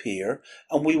suddenly appear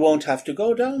and we won't have to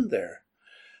go down there.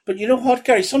 But you know what,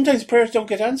 Gary? Sometimes prayers don't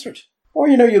get answered. Or,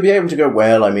 you'll be able to go,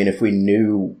 well, if we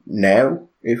knew now,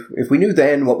 if we knew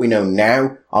then what we know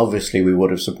now, obviously we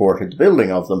would have supported the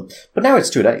building of them. But now it's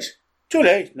too late. Too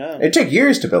late, no. It'd take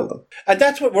years to build them. And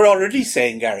that's what we're already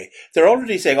saying, Gary. They're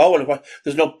already saying,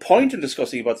 there's no point in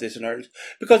discussing about this in Ireland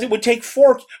because it would take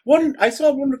I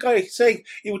saw one guy saying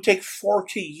it would take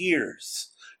 40 years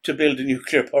to build a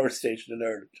nuclear power station in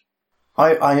Ireland.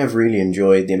 I have really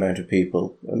enjoyed the amount of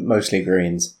people, mostly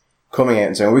Greens, coming out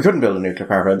and saying, we couldn't build a nuclear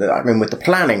power plant. I mean, with the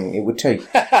planning, it would take,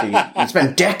 you'd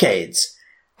spend decades.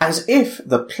 As if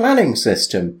the planning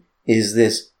system is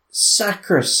this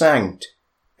sacrosanct,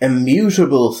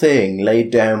 immutable thing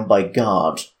laid down by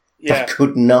God that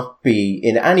could not be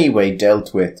in any way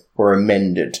dealt with or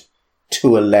amended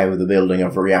to allow the building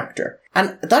of a reactor.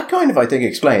 And that kind of, I think,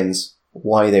 explains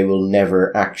why they will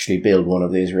never actually build one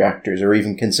of these reactors or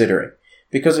even consider it.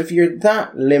 Because if you're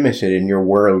that limited in your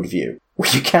worldview,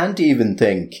 you can't even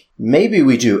think, maybe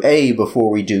we do A before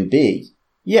we do B.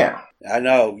 Yeah. I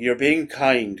know, you're being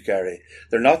kind, Gary.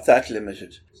 They're not that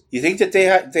limited. You think that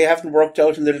they haven't worked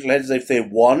out in their little heads that if they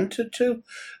wanted to,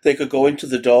 they could go into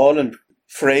the Dáil and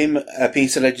frame a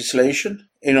piece of legislation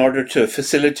in order to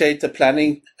facilitate the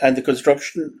planning and the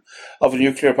construction of a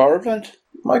nuclear power plant?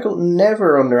 Michael,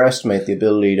 never underestimate the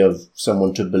ability of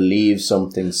someone to believe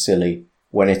something silly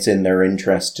when it's in their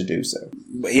interest to do so.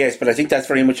 Yes, but I think that's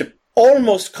very much an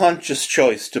almost conscious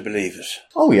choice to believe it.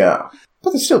 Oh yeah,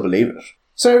 but they still believe it.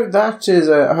 So that is,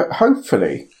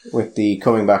 hopefully, with the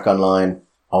coming back online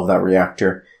of that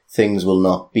reactor, things will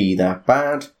not be that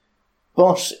bad.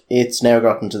 But it's now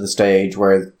gotten to the stage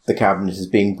where the cabinet is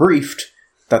being briefed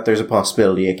that there's a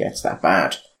possibility it gets that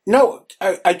bad. No,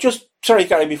 I just... Sorry,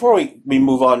 Gary, before we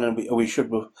move on, and we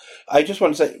should move, I just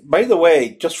want to say, by the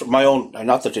way, just from my own,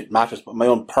 not that it matters, but my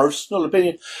own personal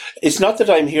opinion, it's not that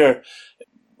I'm here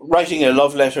writing a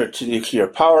love letter to nuclear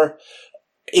power.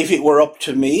 If it were up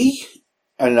to me,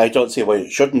 and I don't see why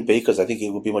it shouldn't be, because I think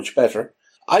it would be much better,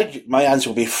 my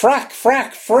answer would be frack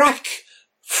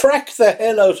the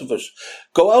hell out of it.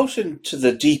 Go out into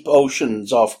the deep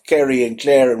oceans off Kerry and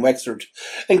Clare and Wexford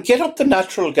and get up the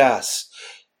natural gas.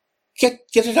 Get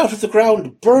it out of the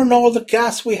ground. Burn all the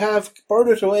gas we have. Burn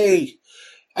it away.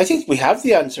 I think we have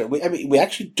the answer. We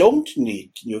actually don't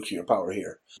need nuclear power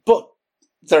here. But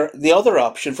the other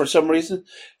option, for some reason,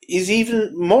 is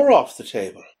even more off the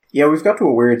table. Yeah, we've got to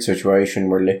a weird situation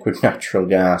where liquid natural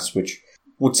gas, which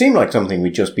would seem like something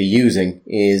we'd just be using,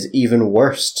 is even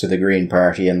worse to the Green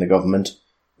Party and the government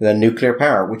than nuclear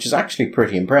power, which is actually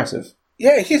pretty impressive.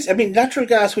 Yeah, it is. I mean, natural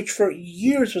gas, which for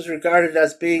years was regarded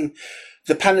as being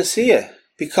the panacea,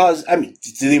 because, I mean,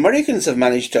 the Americans have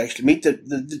managed to actually meet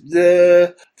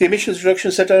the emissions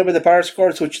reduction set down by the Paris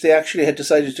Accords, which they actually had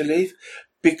decided to leave,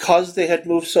 because they had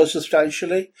moved so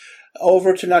substantially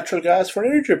over to natural gas for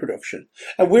energy production.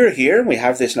 And we're here, and we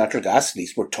have this natural gas, at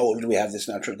least we're told we have this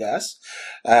natural gas,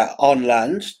 on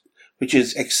land, which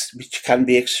can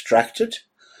be extracted,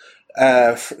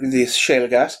 this shale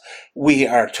gas. We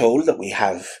are told that we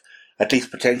have at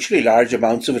least potentially large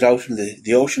amounts of it out in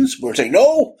the oceans. We're saying,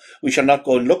 no, we shall not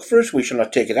go and look for it. We shall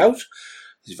not take it out.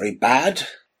 It's very bad.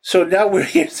 So now we're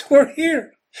here.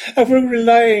 And we're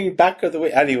relying back of the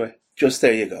way. Anyway, just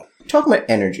there you go. Talking about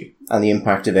energy and the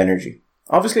impact of energy.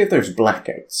 Obviously, if there's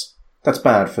blackouts, that's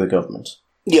bad for the government.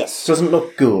 Yes. It doesn't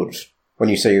look good when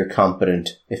you say you're competent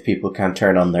if people can't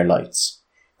turn on their lights.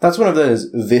 That's one of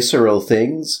those visceral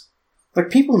things.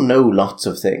 Like, people know lots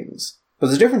of things. But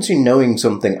there's a difference between knowing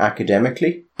something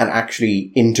academically and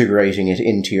actually integrating it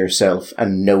into yourself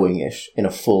and knowing it in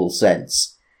a full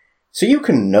sense. So you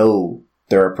can know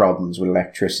there are problems with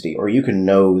electricity, or you can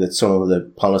know that some of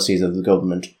the policies of the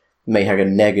government may have a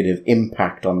negative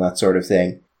impact on that sort of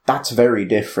thing. That's very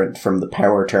different from the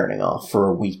power turning off for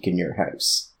a week in your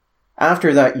house.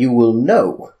 After that, you will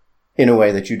know in a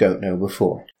way that you don't know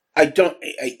before. I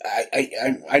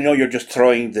know you're just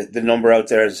throwing the number out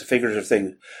there as a figurative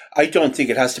thing. I don't think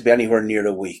it has to be anywhere near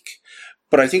a week.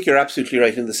 But I think you're absolutely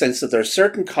right in the sense that there are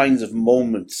certain kinds of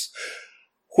moments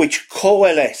which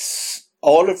coalesce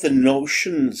all of the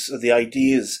notions, the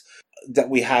ideas that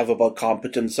we have about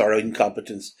competence or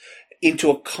incompetence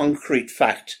into a concrete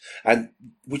fact, and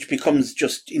which becomes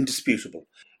just indisputable.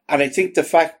 And I think the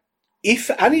fact,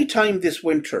 if any time this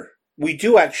winter we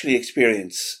do actually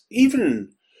experience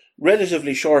even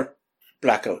relatively short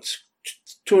blackouts,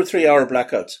 2 or 3 hour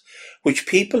blackouts, which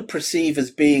people perceive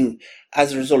as being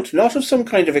as a result not of some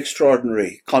kind of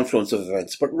extraordinary confluence of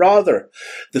events, but rather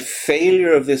the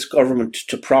failure of this government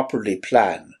to properly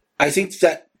plan. I think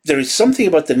that there is something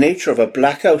about the nature of a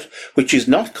blackout which is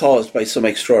not caused by some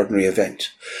extraordinary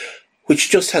event, which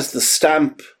just has the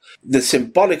stamp, the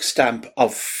symbolic stamp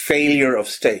of failure of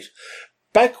state.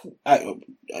 Back,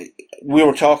 we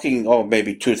were talking,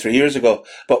 maybe 2 or 3 years ago,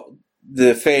 about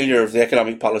the failure of the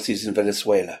economic policies in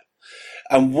Venezuela.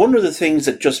 And one of the things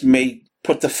that just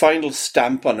put the final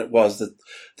stamp on it was that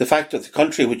the fact that the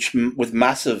country, which with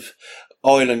massive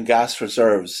oil and gas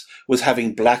reserves, was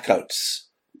having blackouts,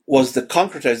 was the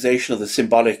concretization of the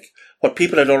symbolic, what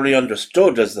people had already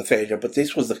understood as the failure, but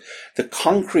this was the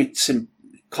concrete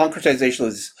concretization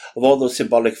of all those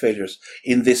symbolic failures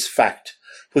in this fact,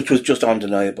 which was just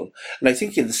undeniable. And I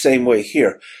think in the same way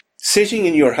here, sitting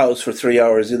in your house for 3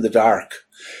 hours in the dark,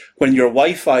 when your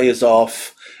Wi-Fi is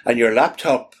off and your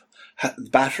laptop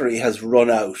battery has run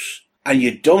out, and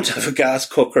you don't have a gas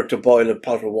cooker to boil a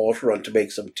pot of water on to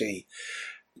make some tea,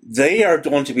 they are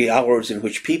going to be hours in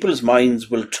which people's minds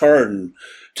will turn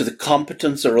to the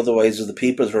competence or otherwise of the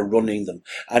people that are running them.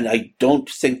 And I don't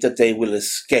think that they will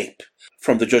escape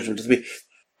from the judgment of the people.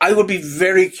 I would be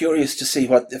very curious to see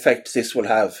what effect this would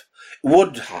have,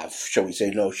 shall we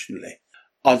say, notionally,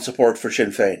 on support for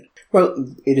Sinn Féin.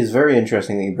 Well, it is very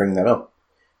interesting that you bring that up,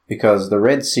 because the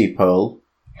Red C poll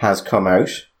has come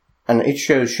out, and it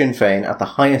shows Sinn Féin at the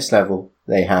highest level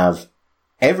they have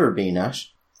ever been at,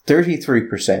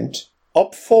 33%.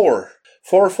 Up 4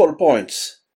 full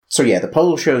points. So yeah, the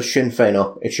poll shows Sinn Féin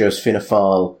up, it shows Fianna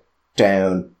Fáil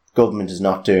down, government is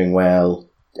not doing well,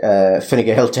 Fine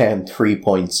Gael down 3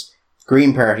 points,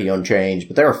 Green Party unchanged,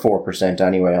 but they're 4%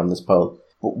 anyway on this poll.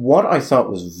 But what I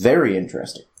thought was very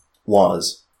interesting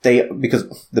was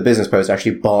because the Business Post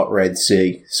actually bought Red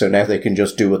C, so now they can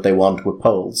just do what they want with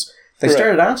polls. They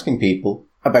started asking people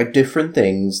about different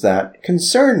things that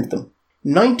concerned them.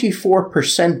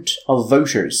 94% of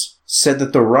voters said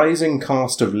that the rising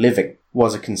cost of living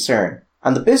was a concern.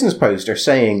 And the Business Post are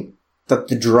saying that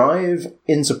the drive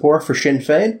in support for Sinn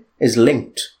Féin is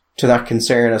linked to that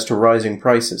concern as to rising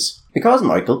prices. Because,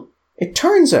 Michael, it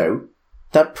turns out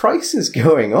that prices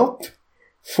going up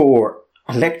for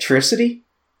electricity,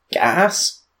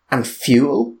 gas, and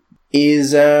fuel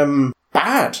is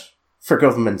bad for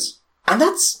governments. And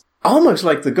that's almost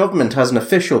like the government has an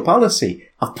official policy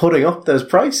of putting up those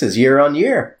prices year on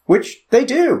year, which they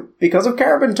do because of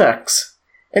carbon tax.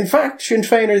 In fact, Sinn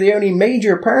Féin are the only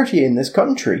major party in this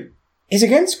country is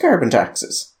against carbon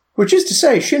taxes, which is to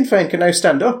say Sinn Féin can now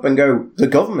stand up and go, the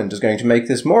government is going to make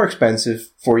this more expensive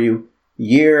for you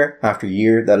year after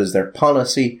year. That is their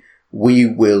policy. We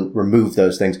will remove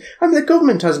those things. I mean, the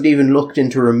government hasn't even looked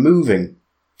into removing.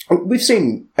 We've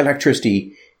seen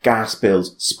electricity, gas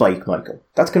bills spike, Michael.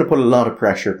 That's going to put a lot of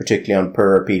pressure, particularly on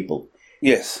poorer people.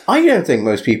 Yes. I don't think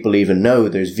most people even know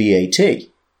there's VAT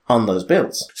on those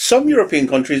bills. Some European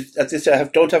countries at this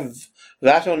don't have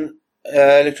VAT on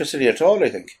electricity at all, I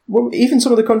think. Well, even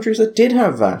some of the countries that did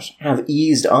have VAT have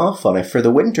eased off on it for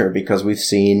the winter because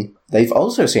they've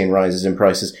also seen rises in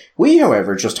prices. We,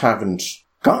 however, just haven't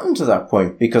gotten to that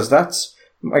point because that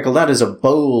is a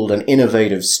bold and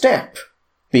innovative step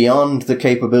beyond the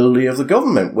capability of the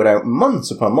government without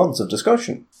months upon months of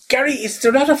discussion. Gary, is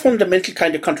there not a fundamental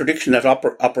kind of contradiction that's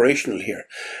operational here?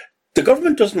 The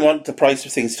government doesn't want the price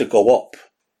of things to go up,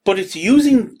 but it's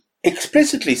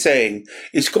explicitly saying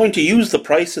it's going to use the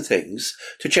price of things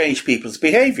to change people's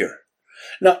behaviour.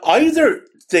 Now, either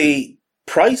the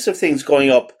price of things going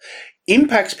up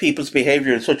impacts people's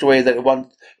behaviour in such a way that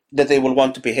they will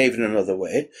want to behave in another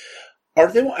way, or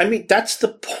that's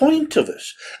the point of it.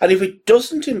 And if it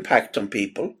doesn't impact on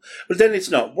people, well, then it's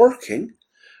not working,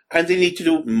 and they need to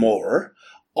do more.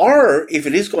 Or if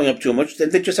it is going up too much,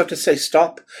 then they just have to say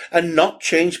stop and not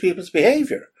change people's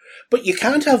behaviour. But you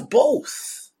can't have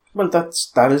both. Well,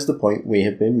 that is the point we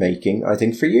have been making, I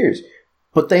think, for years.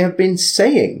 But they have been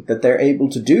saying that they're able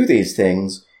to do these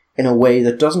things in a way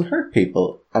that doesn't hurt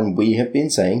people. And we have been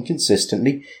saying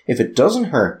consistently, if it doesn't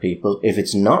hurt people, if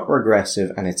it's not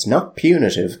regressive and it's not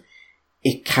punitive,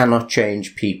 it cannot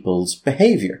change people's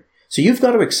behaviour. So you've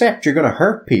got to accept you're going to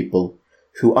hurt people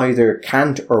who either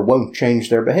can't or won't change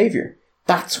their behaviour.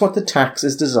 That's what the tax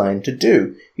is designed to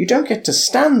do. You don't get to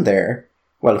stand there.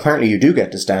 Well, apparently you do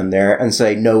get to stand there and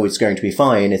say, no, it's going to be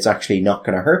fine, it's actually not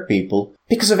going to hurt people,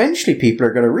 because eventually people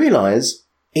are going to realise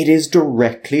it is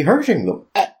directly hurting them.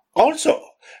 Also,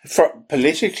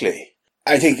 politically,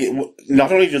 I think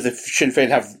not only do the Sinn Féin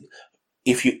have,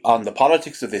 on the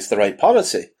politics of this, the right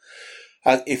policy,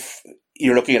 if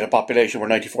you're looking at a population where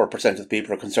 94% of the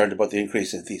people are concerned about the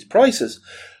increase in these prices,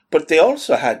 but they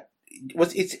also had,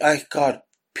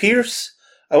 Pierce,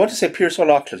 I want to say Pierce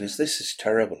O'Loughlin, this is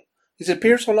terrible. Is it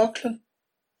Pierce O'Loughlin?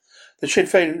 The Sinn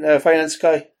Féin finance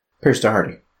guy? Pierce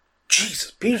Doherty. Jesus,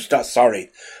 Pierce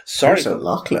Doherty. Pierce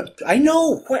O'Loughlin. I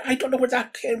know. I don't know where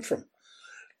that came from.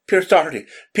 Pierce Doherty.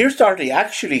 Pierce Doherty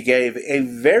actually gave a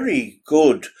very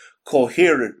good,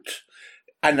 coherent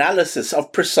analysis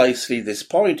of precisely this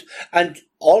point and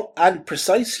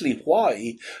precisely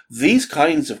why these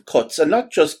kinds of cuts, and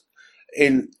not just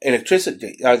in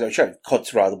electricity,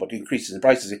 cuts rather, but increases in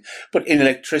prices, but in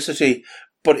electricity,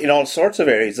 but in all sorts of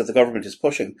areas that the government is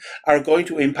pushing, are going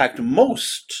to impact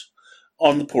most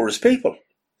on the poorest people.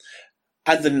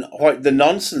 And the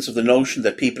nonsense of the notion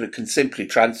that people can simply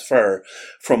transfer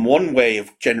from one way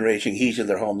of generating heat in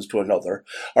their homes to another,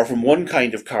 or from one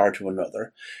kind of car to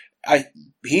another,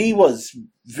 he was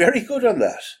very good on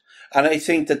that. And I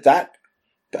think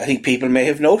I think people may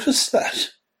have noticed that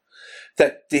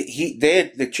the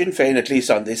Sinn Féin, at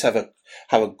least on this, have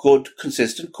a good,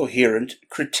 consistent, coherent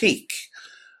critique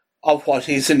of what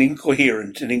is an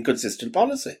incoherent and inconsistent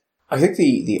policy. I think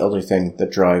the other thing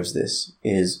that drives this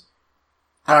is,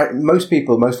 most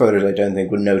voters I don't think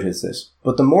would notice this,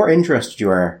 but the more interested you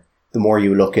are, the more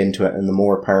you look into it and the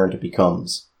more apparent it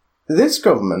becomes. This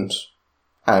government,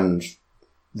 and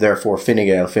therefore Fine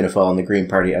Gael, Fianna Fáil and the Green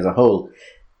Party as a whole,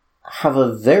 have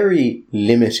a very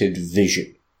limited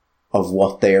vision of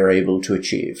what they are able to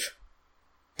achieve.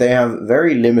 They have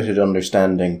very limited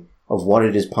understanding of what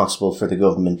it is possible for the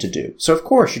government to do. So of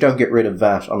course you don't get rid of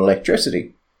VAT on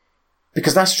electricity,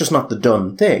 because that's just not the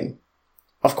done thing.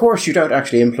 Of course you don't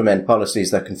actually implement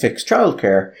policies that can fix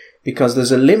childcare, because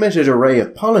there's a limited array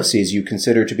of policies you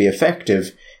consider to be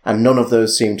effective, and none of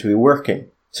those seem to be working.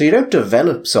 So you don't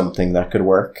develop something that could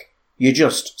work, you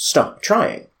just stop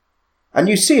trying. And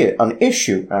you see it on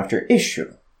issue after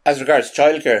issue. As regards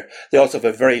childcare, they also have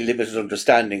a very limited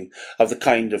understanding of the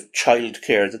kind of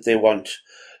childcare that they want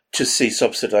to see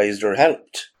subsidised or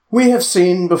helped. We have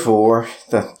seen before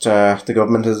that the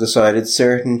government has decided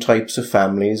certain types of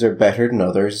families are better than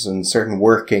others, and certain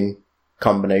working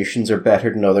combinations are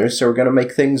better than others, so we're going to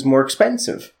make things more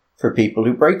expensive for people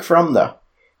who break from that.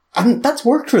 And that's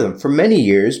worked for them for many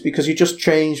years, because you just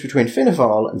changed between Fianna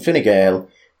Fáil and Fine Gael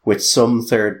with some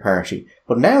third party.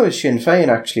 But now as Sinn Féin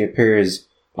actually appears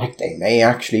like they may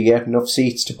actually get enough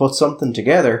seats to put something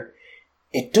together,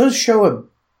 it does show a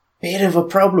bit of a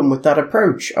problem with that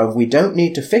approach of we don't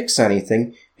need to fix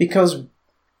anything, because,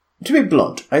 to be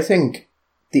blunt, I think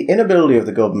the inability of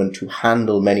the government to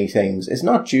handle many things is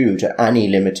not due to any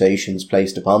limitations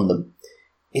placed upon them.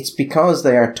 It's because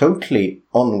they are totally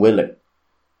unwilling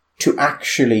to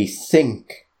actually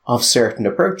think of certain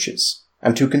approaches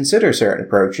and to consider certain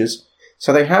approaches.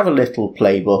 So they have a little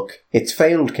playbook, it's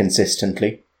failed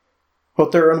consistently,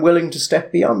 but they're unwilling to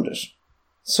step beyond it.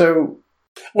 So,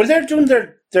 well, they're doing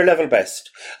their level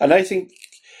best. And I think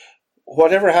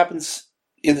whatever happens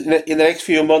in the next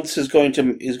few months is going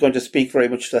to speak very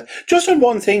much to that. Just on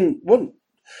one thing,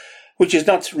 which is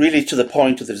not really to the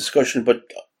point of the discussion, but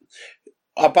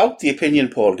about the opinion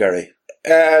poll, Gary.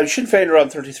 Sinn Féin are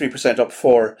on 33% up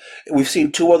for. We've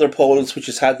seen two other polls which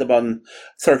has had them on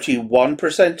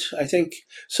 31%, I think.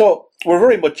 So we're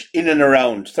very much in and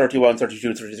around 31,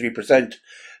 32, 33%.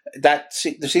 There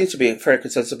seems to be a fair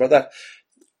consensus about that.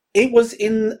 It was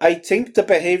in, I think, the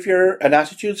Behaviour and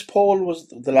Attitudes poll was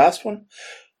the last one,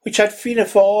 which had Fianna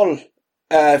Fáil,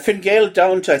 Fine Gael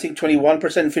down to, I think,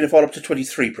 21%, Fianna Fáil up to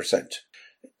 23%.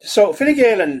 So Fine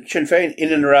Gael and Sinn Féin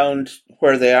in and around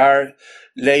where they are,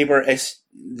 Labour,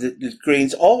 the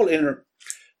Greens, all in.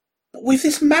 With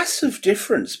this massive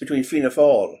difference between Fianna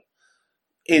Fáil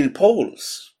in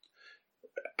polls.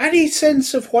 Any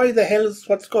sense of why the hell is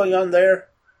what's going on there?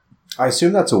 I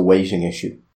assume that's a weighting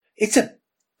issue.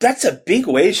 That's a big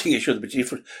weighting issue, the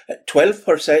difference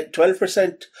 12%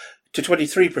 to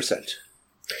 23%.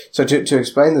 So to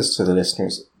explain this to the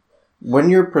listeners,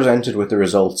 when you're presented with the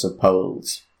results of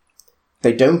polls,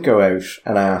 they don't go out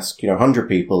and ask, 100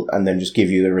 people and then just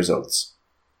give you the results.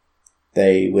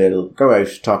 They will go out,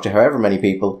 talk to however many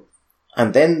people,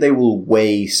 and then they will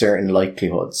weigh certain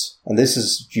likelihoods. And this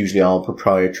is usually all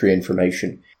proprietary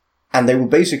information. And they will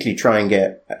basically try and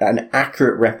get an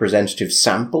accurate representative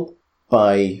sample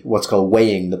by what's called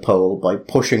weighing the poll, by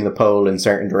pushing the poll in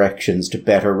certain directions to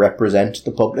better represent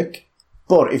the public.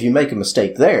 But if you make a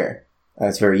mistake there, and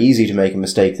it's very easy to make a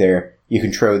mistake there, you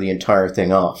can throw the entire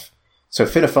thing off. So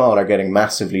Fianna Fáil are getting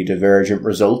massively divergent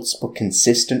results, but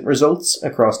consistent results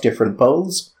across different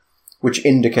polls, which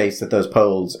indicates that those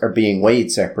polls are being weighed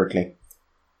separately.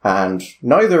 And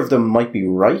neither of them might be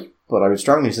right, but I would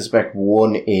strongly suspect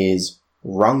one is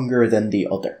wronger than the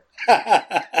other.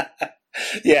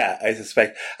 Yeah, I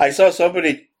suspect. I saw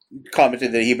somebody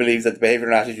commented that he believed that the Behaviour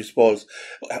and Attitudes polls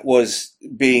was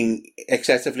being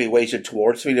excessively weighted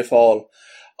towards Fianna Fáil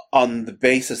on the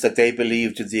basis that they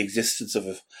believed in the existence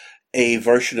of a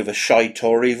version of a shy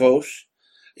Tory vote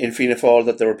in Fianna Fáil,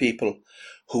 that there were people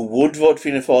who would vote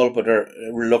Fianna Fáil but are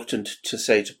reluctant to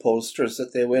say to pollsters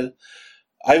that they will.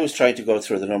 I was trying to go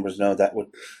through the numbers now. That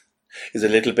is a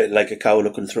little bit like a cow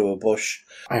looking through a bush.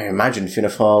 I imagine Fianna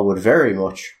Fáil would very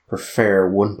much prefer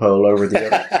one poll over the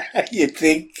other. You'd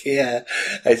think, yeah.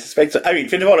 I suspect so. I mean,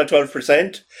 Fianna Fáil at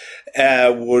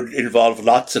 12% would involve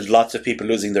lots and lots of people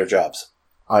losing their jobs.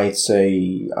 I'd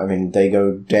say, I mean, they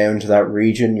go down to that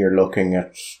region, you're looking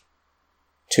at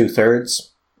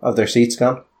 2/3 of their seats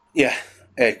gone. Yeah,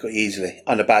 easily.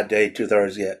 On a bad day,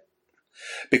 2/3, yeah.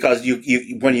 Because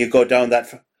you when you go down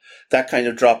that kind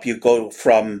of drop, you go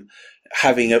from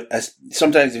having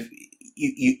sometimes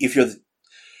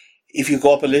if you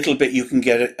go up a little bit, you can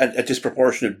get a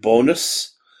disproportionate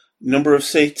bonus number of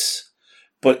seats.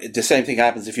 But the same thing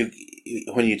happens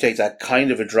when you take that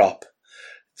kind of a drop,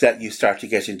 that you start to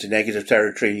get into negative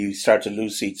territory. You start to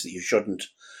lose seats that you shouldn't.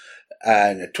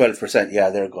 And at 12%, yeah,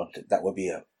 they're good. That would be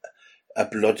a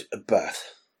bloodbath.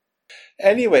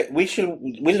 Anyway,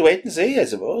 we'll wait and see, I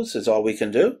suppose, is all we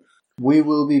can do. We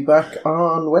will be back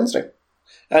on Wednesday.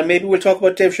 And maybe we'll talk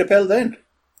about Dave Chappelle then.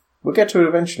 We'll get to it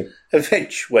eventually.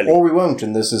 Eventually. Or we won't,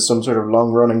 and this is some sort of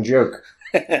long-running joke.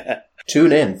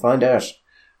 Tune in, find out.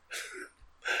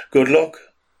 Good luck.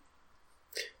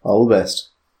 All the best.